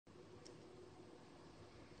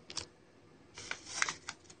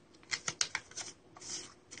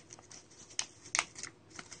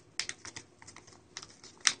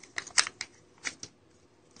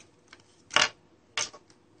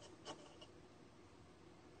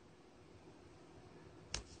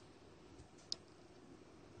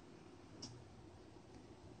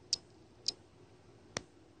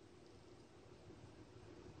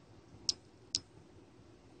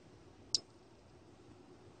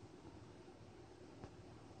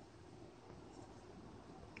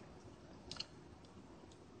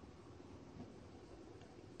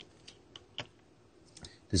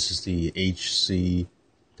This is the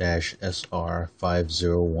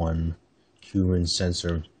HC-SR501 human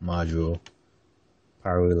sensor module,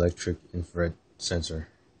 Pyroelectric infrared sensor.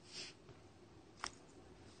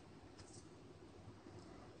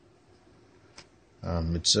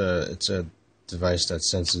 It's a device that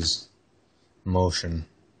senses motion.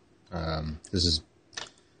 This is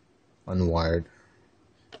unwired,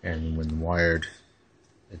 and when wired,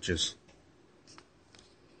 it just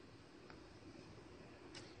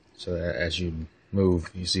so as you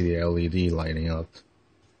move, you see the LED lighting up.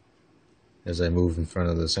 As I move in front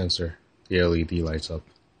of the sensor, the LED lights up.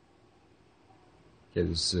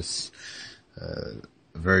 It's this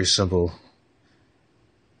very simple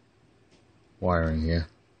wiring here.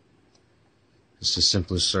 It's the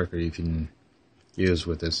simplest circuit you can use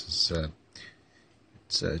with this. It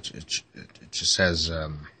just has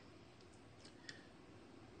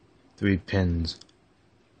 3 pins,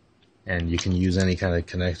 and you can use any kind of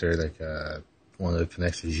connector, like one of the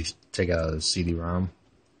connectors you take out of the CD-ROM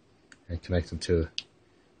and connect it to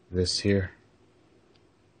this here.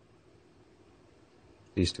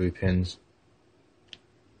 These 3 pins,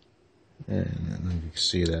 and I don't know if you can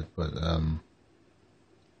see that, but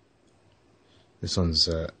this one's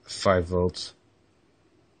 5 volts.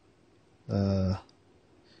 Well,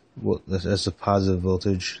 that's the positive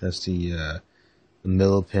voltage. That's the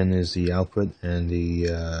middle pin is the output, and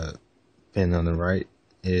the pin on the right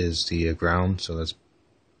is the ground. So that's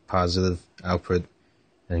positive output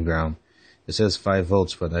and ground. It says 5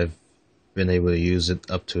 volts, but I've been able to use it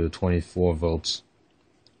up to 24 volts.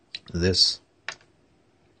 This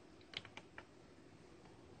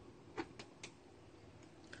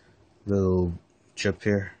little chip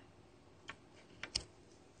here,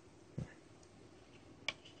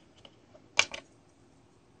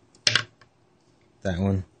 that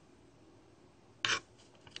one,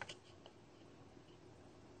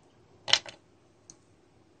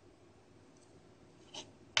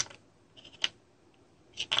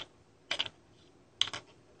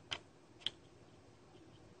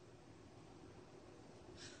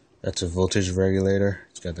 that's a voltage regulator.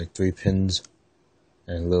 It's got like 3 pins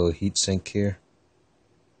and a little heat sink here.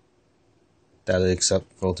 That'll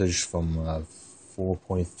accept voltage from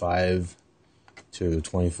 4.5 to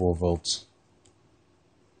 24 volts.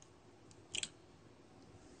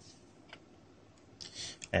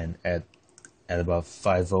 And at about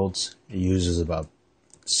 5 volts, it uses about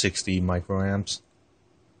 60 microamps.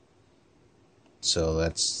 So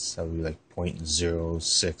that would be like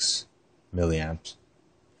 0.06 milliamps.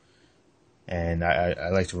 And I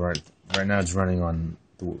like to run, right now it's running on,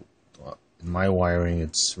 in my wiring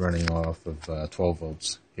it's running off of 12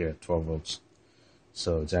 volts, here 12 volts.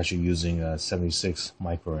 So it's actually using 76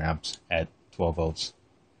 microamps at 12 volts.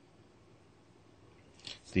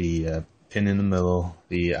 The pin in the middle,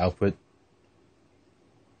 the output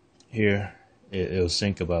here, it'll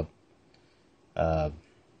sync about 10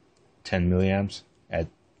 milliamps at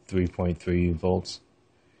 3.3 volts.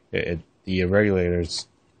 The regulators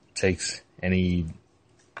takes any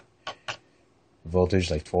voltage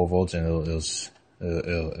like 12 volts and it'll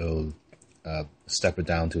step it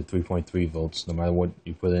down to 3.3 volts. No matter what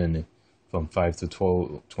you put in, from 5 to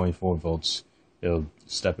 24 volts, it'll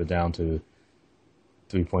step it down to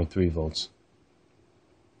 3.3 volts.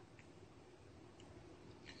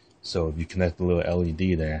 So if you connect the little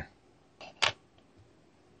LED there,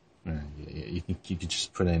 you can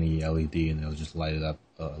just put any LED and it'll just light it up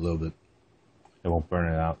a little bit. It won't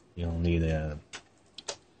burn it out. You don't need a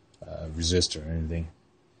resistor or anything.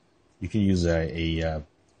 You can use a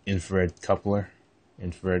infrared coupler.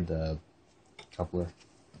 If you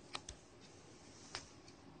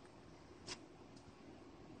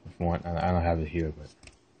want. I don't have it here, but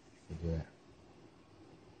you can do that.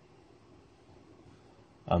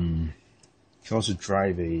 You can also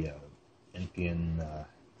drive a NPN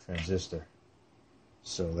transistor.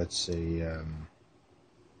 So let's say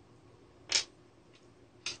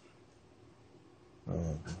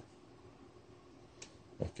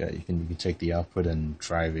okay, you can take the output and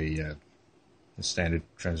drive a standard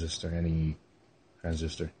transistor, any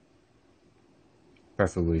transistor,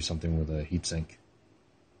 preferably something with a heatsink.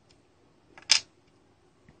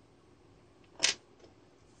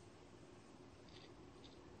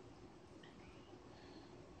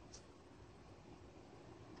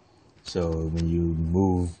 So when you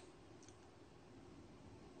move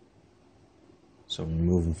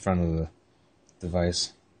in front of the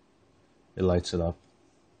device, it lights it up,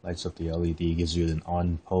 lights up the LED, gives you an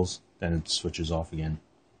on pulse, then it switches off again.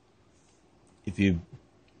 If you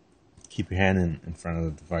keep your hand in front of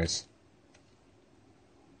the device,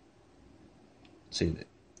 see that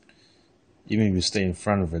even if you stay in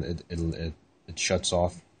front of it, it shuts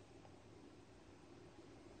off.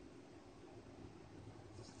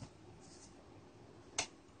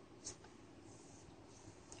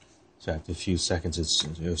 So after a few seconds,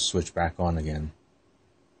 it'll switch back on again,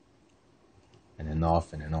 and then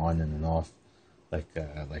off, and then on, and then off, like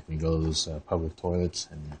when you go to those public toilets,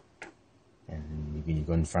 and you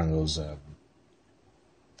go in front of those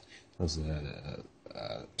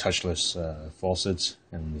touchless faucets,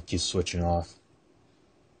 and it keeps switching off.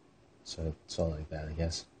 So it's all like that, I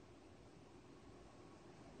guess.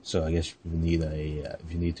 So I guess if you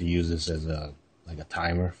need to use this as a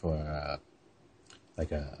timer for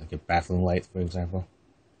like a bathroom light, for example.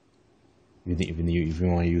 If you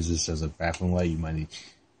want to use this as a bathroom light, you might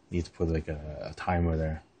need to put like a timer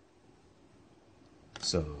there.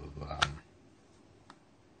 So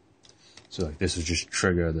like this will just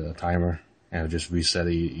trigger the timer, and it'll just reset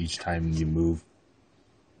it each time you move.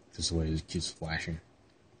 Just the way it keeps flashing.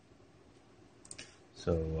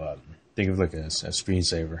 So think of like a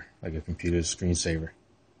screensaver, like a computer screensaver,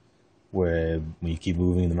 where when you keep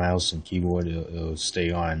moving the mouse and keyboard, it'll stay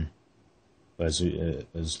on. But as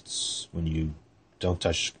when you don't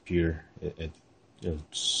touch the computer, it'll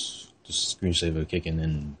just screensaver will kick in,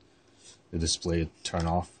 and the display will turn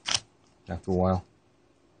off after a while.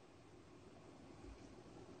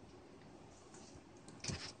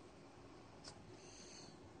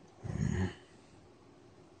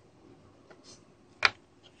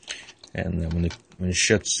 And then when it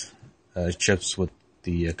ships with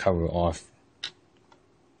the cover off.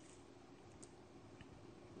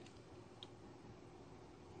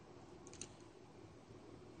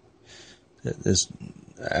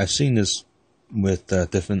 I've seen this with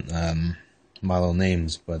different model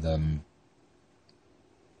names, but you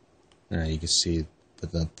can see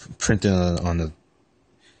that the printed on the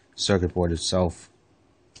circuit board itself.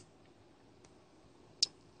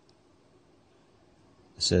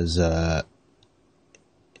 It says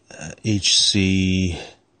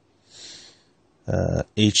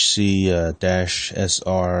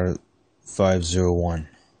HC-SR501.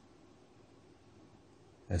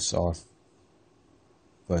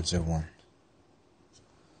 SR501.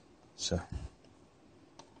 So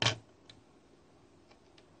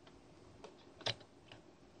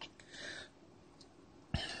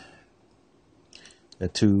the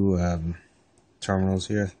two terminals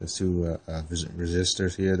here, the two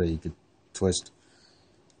resistors here that you could twist,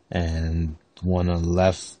 and one on the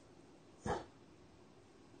left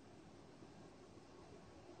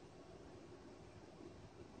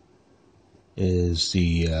is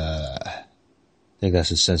the I think that's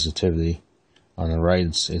the sensitivity. On the right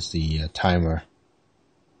it's the timer.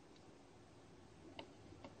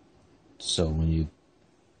 So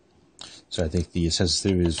I think the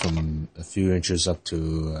sensitivity is from a few inches up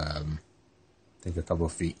to I think a couple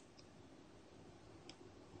of feet.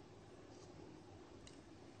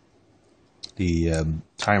 The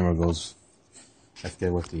timer goes, I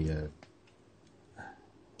forget what the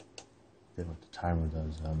timer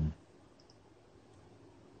does.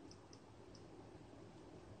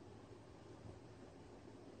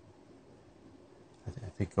 I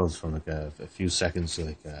think it goes from like a few seconds to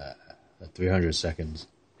like 300 seconds.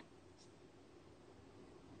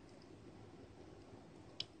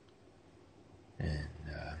 And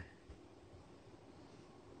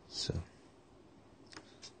so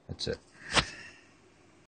that's it.